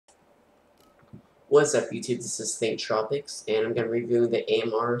What's up, YouTube? This is St. Tropics, and I'm going to review the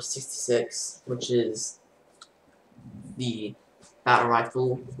AMR-66, which is the battle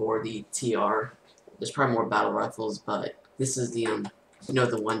rifle for the TR. There's probably more battle rifles, but this is the,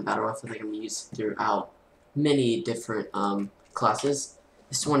 the one battle rifle that can be used throughout many different, classes.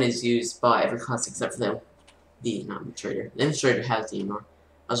 This one is used by every class except for the infiltrator. The infiltrator has the AMR.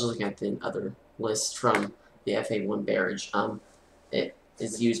 I was looking at the other list from the FA1 barrage. It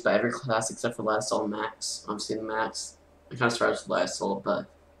is used by every class except for Last All Max. Obviously the Max. I kind of started with Last All, but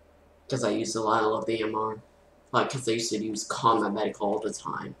because I used a lot, I love the AMR. Like, because I used to use Combat Medic all the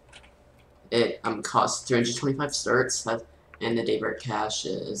time. It costs 325 certs, and the Daybreak cash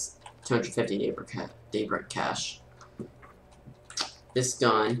is 250 Daybreak cash. This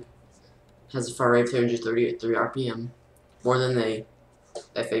gun has a fire rate of 330 at 3 RPM, more than the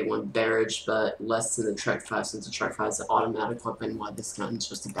FA1 barrage, but less than the Trek 5, since the Trek 5 is an automatic weapon, while this gun is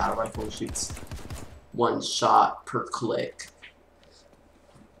just a battle rifle and shoots one shot per click.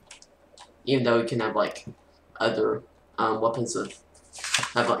 Even though you can have like other weapons that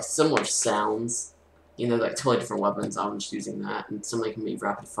have like similar sounds, like totally different weapons. I'm just using that, and some of them can be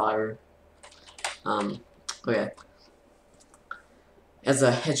rapid fire. Okay. It has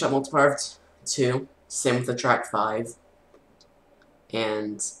a headshot multiplier of 2, same with the Track 5.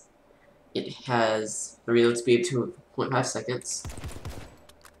 And it has a reload speed of 2.5 seconds.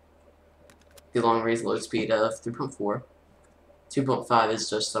 The long range load speed of 3.4. 2.5 is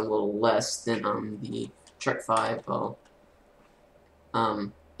just a little less than the Trek 5. Well, it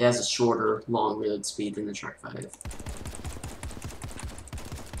has a shorter long reload speed than the Trek 5.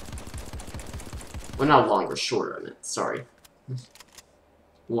 Well, not longer, shorter. I meant, sorry.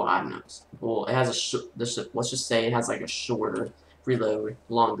 Well, I don't know. Well, it has let's just say it has like a shorter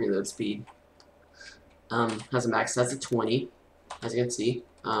long reload speed. Has a max size of 20, as you can see.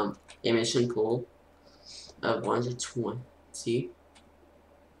 Ammunition pool of 120.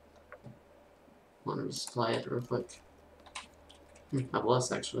 Want to just apply it real quick? Not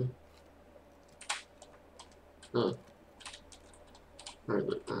less actually. Oh.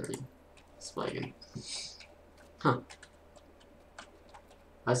 Already. It's lagging. Huh.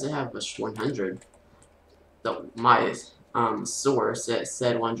 Why does it have a 100? My source, it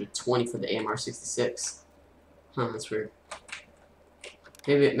said 120 for the AMR-66. Huh, that's weird.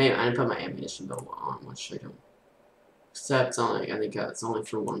 Maybe I didn't put my ammunition bill on, which I don't. Except I think it's only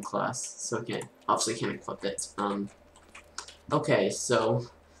for one class, so obviously can't equip it. Okay, so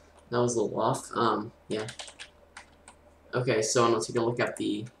that was a little off. Yeah. Okay, so I'm gonna take a look at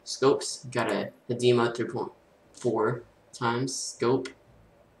the scopes. Got a Hedema 3.4 times scope.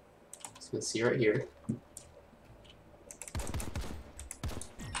 So you can see right here.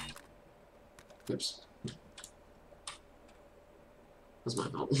 Oops. That's my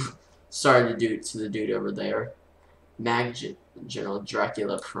fault. Sorry to the dude over there. General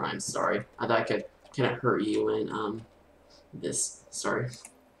Dracula Prime, sorry. I thought I could kinda hurt you in this. Sorry.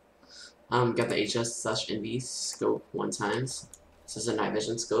 Got the HS/NV scope 1 times. This is a night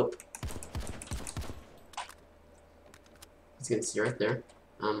vision scope. As you can see right there.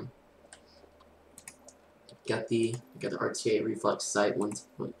 Got the RTA reflex sight 1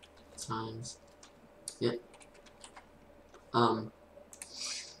 times. Yep.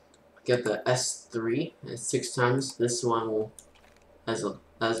 Get the S3 6 times. This one will as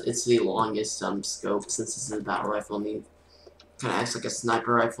it's the longest scope, since this is a battle rifle. Kind of acts like a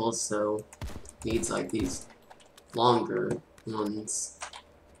sniper rifle, so needs like these longer ones.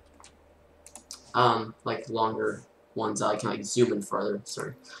 Like longer ones that I can like zoom in further.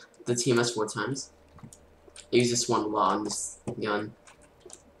 Sorry. The TMS 4 times. I use this one a lot on this gun.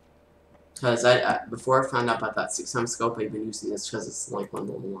 Because before I found out about that 6 times scope, I've been using this because it's like one of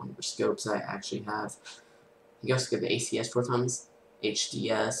the longer scopes I actually have. You also get the ACS 4 times,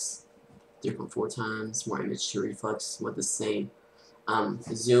 HDS 3.4 times, more image to reflex with the same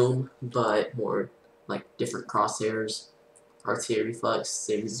zoom, but more like different crosshairs. RTA reflex,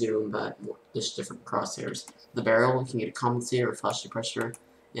 same zoom, but just different crosshairs. The barrel, you can get a compensator, a flash suppressor,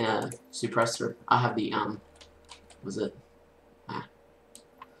 and a suppressor. I have the was it?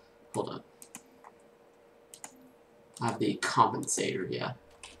 Hold up. I have the compensator, yeah.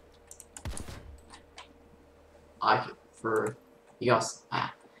 For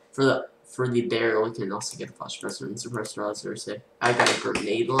the barrel, you can also get a flash suppressor and suppressor, as I said. I got a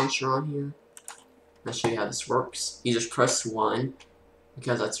grenade launcher on here. I'll show you how this works. You just press 1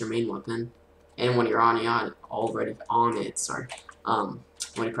 because that's your main weapon, and when you're already on it, sorry. When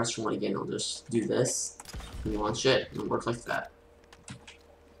you press 1 again, I'll just do this and launch it, and it'll work like that.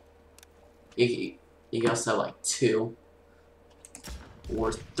 You also have like 2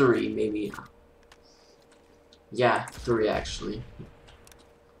 or 3 maybe Yeah, 3 actually.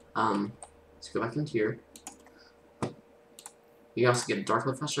 Let's go back into here. You can also get a dark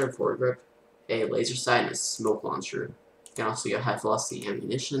flashlight, forward grip, a laser sight, and a smoke launcher. You can also get high velocity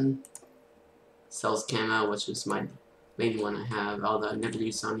ammunition, cells camo, which is my main one I have, although I've never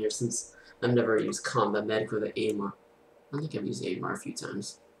used on here since I've never used combat medic or the AMR. I think I've used AMR a few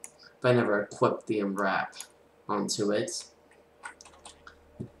times, but I never equipped the wrap onto it.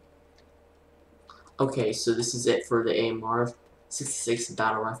 Okay, so this is it for the AMR-66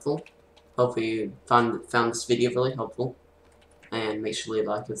 battle rifle. Hopefully you found this video really helpful, and make sure to leave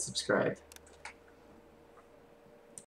a like and subscribe.